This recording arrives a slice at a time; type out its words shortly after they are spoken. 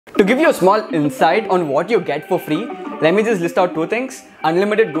To give you a small insight on what you get for free, let me just list out two things: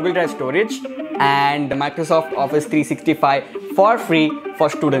 unlimited Google Drive storage and Microsoft Office 365 for free for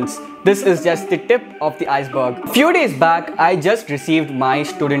students. This is just the tip of the iceberg. A few days back, I just received my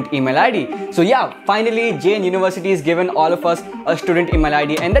student email ID. So yeah, finally JN University has given all of us a student email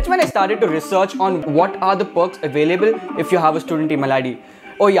ID, and that's when I started to research on what are the perks available if you have a student email ID.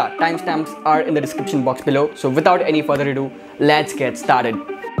 Oh yeah, timestamps are in the description box below. So without any further ado, let's get started.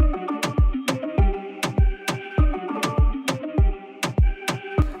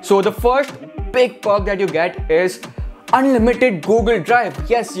 So the first big perk that you get is unlimited Google Drive.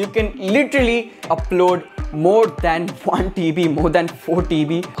 Yes, you can literally upload more than 1 TB, more than 4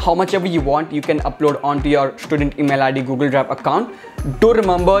 TB, how much ever you want, you can upload onto your student email ID Google Drive account. Do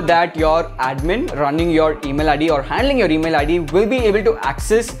remember that your admin running your email ID or handling your email ID will be able to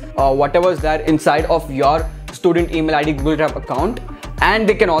access whatever is there inside of your student email ID Google Drive account, and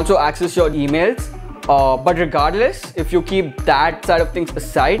they can also access your emails. But regardless, if you keep that side of things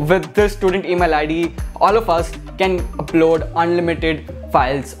aside, with this student email ID, all of us can upload unlimited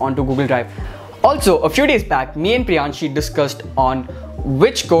files onto Google Drive. Also, a few days back, me and Priyanshi discussed on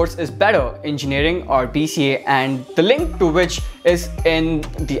which course is better, engineering or BCA, and the link to which is in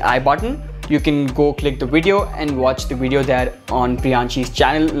the I button. You can go click the video and watch the video there on Priyanshi's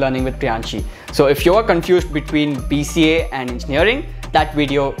channel, Learning with Priyanshi. So if you are confused between BCA and engineering, that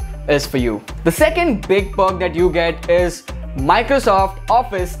video is for you. The second big perk that you get is Microsoft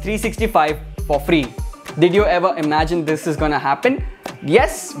Office 365 for free. Did you ever imagine this is gonna happen?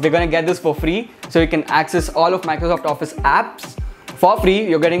 Yes, we're gonna get this for free, so you can access all of Microsoft Office apps for free.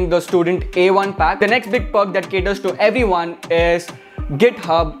 You're getting the student A1 pack. The next big perk that caters to everyone is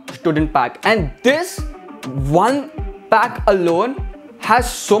GitHub student pack, and this one pack alone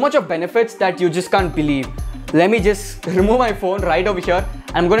has so much of benefits that you just can't believe. Let me just remove my phone right over here.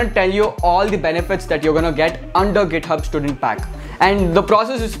 I'm going to tell you all the benefits that you're going to get under GitHub student pack. And the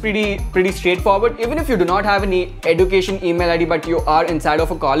process is pretty straightforward. Even if you do not have any education email ID, but you are inside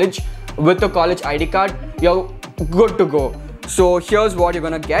of a college with a college ID card, you're good to go. So here's what you're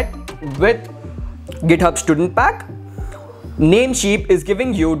going to get with GitHub student pack. Namecheap is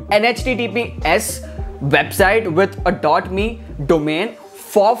giving you an HTTPS website with a .me domain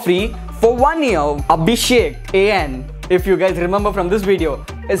for free for 1 year. Abhishek AN, if you guys remember from this video,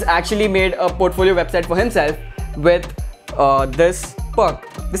 is actually made a portfolio website for himself with this perk.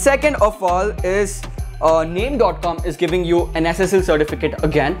 The second of all is name.com is giving you an SSL certificate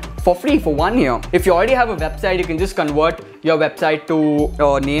again for free for 1 year. If you already have a website, you can just convert your website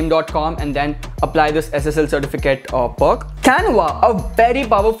to name.com and then apply this SSL certificate perk. Canva, a very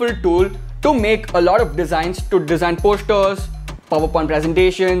powerful tool to make a lot of designs, to design posters, PowerPoint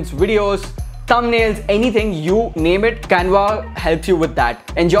presentations, videos, thumbnails, anything, you name it, Canva helps you with that.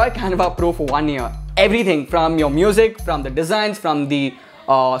 Enjoy Canva Pro for 1 year. Everything from your music, from the designs, from the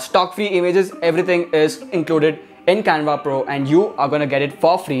stock free images, everything is included in Canva Pro, and you are gonna get it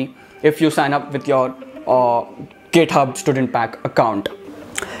for free if you sign up with your GitHub student pack account.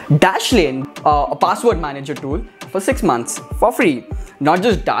 Dashlane, a password manager tool for 6 months for free. Not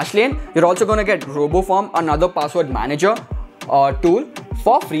just Dashlane, you're also gonna get RoboForm, another password manager tool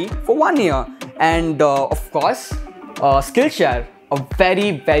for free for 1 year. And of course, Skillshare,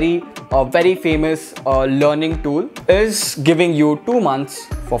 a very famous learning tool, is giving you 2 months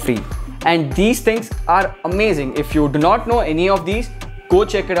for free. And these things are amazing. If you do not know any of these, go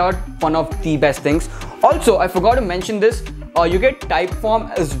check it out. One of the best things. Also, I forgot to mention this, you get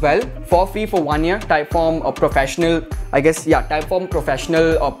Typeform as well for free for 1 year. Typeform professional, I guess, yeah, Typeform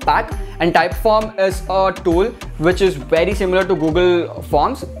professional pack. And Typeform is a tool which is very similar to Google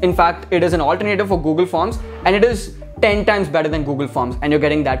Forms. In fact, it is an alternative for Google Forms, and it is 10 times better than Google Forms, and you're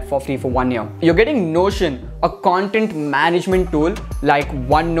getting that for free for 1 year. You're getting Notion, a content management tool like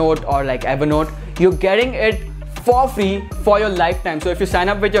OneNote or like Evernote. You're getting it for free for your lifetime. So if you sign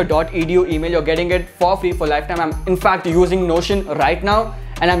up with your .edu email, you're getting it for free for lifetime. I'm in fact using Notion right now,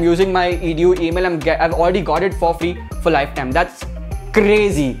 and I'm using my EDU email. I've already got it for free for lifetime. That's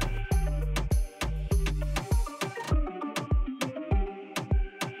crazy.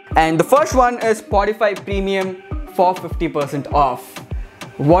 And the first one is Spotify Premium for 50% off.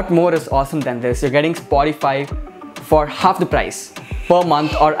 What more is awesome than this? You're getting Spotify for half the price per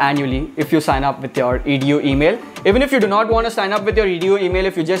month or annually if you sign up with your EDU email. Even if you do not want to sign up with your EDU email,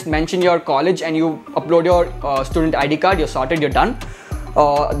 if you just mention your college and you upload your student ID card, you're sorted, you're done.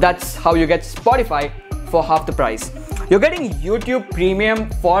 That's how you get Spotify for half the price. You're getting YouTube Premium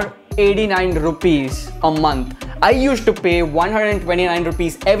for 89 rupees a month. I used to pay 129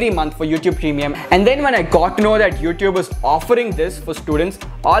 rupees every month for YouTube Premium, and then when I got to know that YouTube was offering this for students,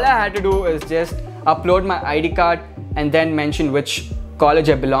 all I had to do is just upload my ID card and then mention which college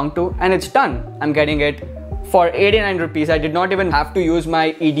I belong to, and it's done. I'm getting it for 89 rupees. I did not even have to use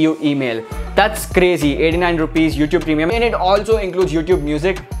my EDU email. That's crazy. 89 rupees YouTube Premium, and it also includes YouTube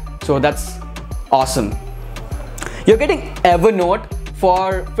Music, so that's awesome. You're getting Evernote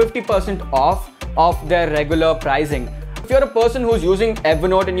for 50% off of their regular pricing. If you're a person who's using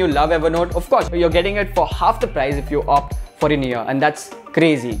Evernote and you love Evernote, of course you're getting it for half the price if you opt for a year, and that's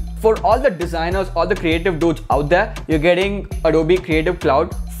crazy. For all the designers, all the creative dudes out there, you're getting Adobe Creative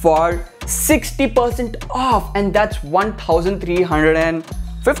Cloud for 60% off, and that's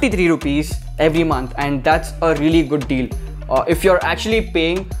 1,353 rupees every month, and that's a really good deal. If you're actually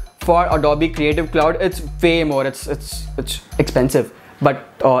paying for Adobe Creative Cloud, it's way more. It's expensive. But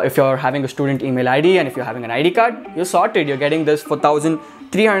if you're having a student email ID and if you're having an ID card, you're sorted. You're getting this for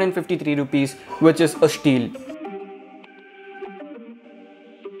 1,353 rupees, which is a steal.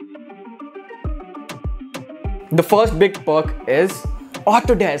 The first big perk is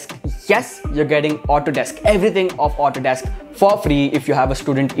Autodesk. Yes, you're getting Autodesk, everything of Autodesk for free if you have a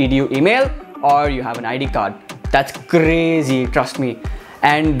student EDU email or you have an ID card. That's crazy, trust me.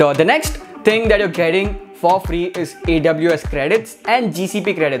 And the next thing that you're getting for free is AWS credits and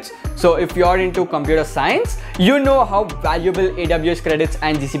GCP credits. So if you're into computer science, you know how valuable AWS credits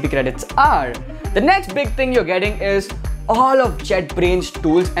and GCP credits are. The next big thing you're getting is all of JetBrains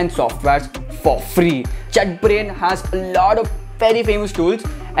tools and softwares for free. JetBrains has a lot of very famous tools,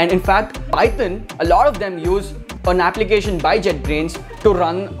 and in fact Python, a lot of them use an application by JetBrains to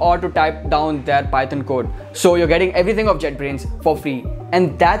run or to type down their Python code. So you're getting everything of JetBrains for free,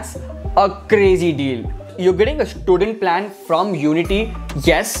 and that's a crazy deal. You're getting a student plan from Unity.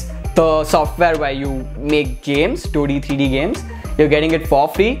 Yes, the software where you make games, 2D, 3D games. You're getting it for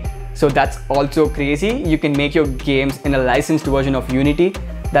free. So that's also crazy. You can make your games in a licensed version of Unity.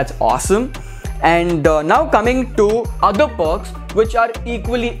 That's awesome. And now coming to other perks, which are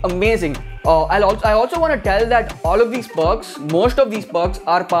equally amazing. I also want to tell that all of these perks, most of these perks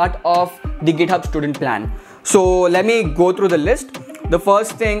are part of the GitHub student plan. So let me go through the list. The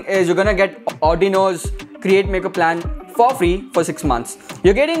first thing is you're gonna get Arduino's Create Maker plan for free for 6 months.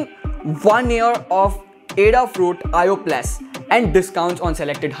 You're getting 1 year of Adafruit IO Plus and discounts on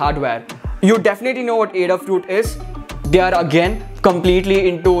selected hardware. You definitely know what Adafruit is. They are again completely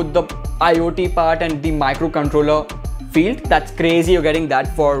into the IoT part and the microcontroller field. That's crazy. You're getting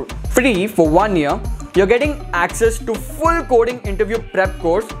that for free for 1 year. You're getting access to full coding interview prep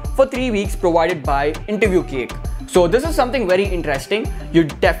course for 3 weeks provided by Interview Cake. So this is something very interesting. You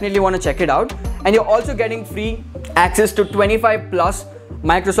definitely want to check it out. And you're also getting free access to 25 plus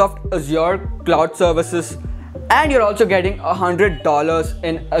Microsoft Azure cloud services, and you're also getting $100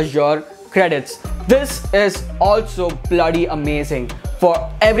 in Azure credits. This is also bloody amazing for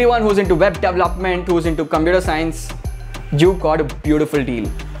everyone who's into web development, who's into computer science. You got a beautiful deal.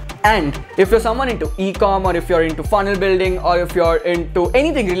 And if you're someone into e-com, or if you're into funnel building, or if you're into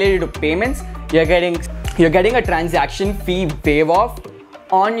anything related to payments, you're getting a transaction fee waive off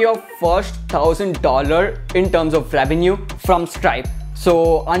on your first $1,000 in terms of revenue from Stripe.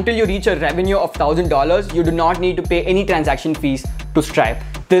 So until you reach a revenue of $1,000, you do not need to pay any transaction fees to Stripe.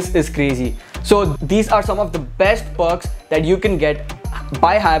 This is crazy. So these are some of the best perks that you can get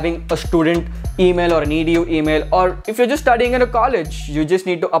by having a student email or an EDU email, or if you're just studying in a college, you just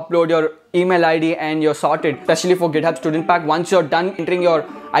need to upload your email ID and you're sorted. Especially for GitHub Student Pack, once you're done entering your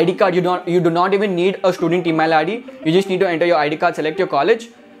ID card, you do not even need a student email ID. You just need to enter your ID card, select your college.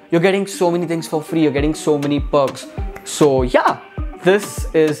 You're getting so many things for free. You're getting so many perks. So yeah, this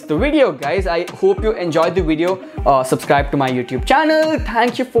is the video, guys. I hope you enjoyed the video. Subscribe to my YouTube channel.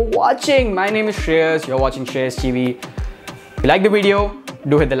 Thank you for watching. My name is Shreyas. You're watching Shreyas TV. If you like the video,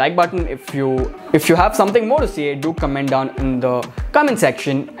 do hit the like button. If you have something more to say, do comment down in the comment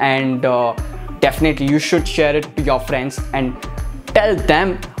section, and definitely you should share it to your friends and tell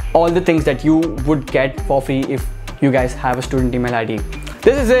them all the things that you would get for free if you guys have a student email ID.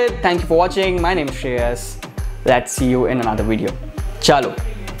 This is it. Thank you for watching. My name is Shreyas. Let's see you in another video. Chalo.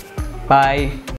 Bye.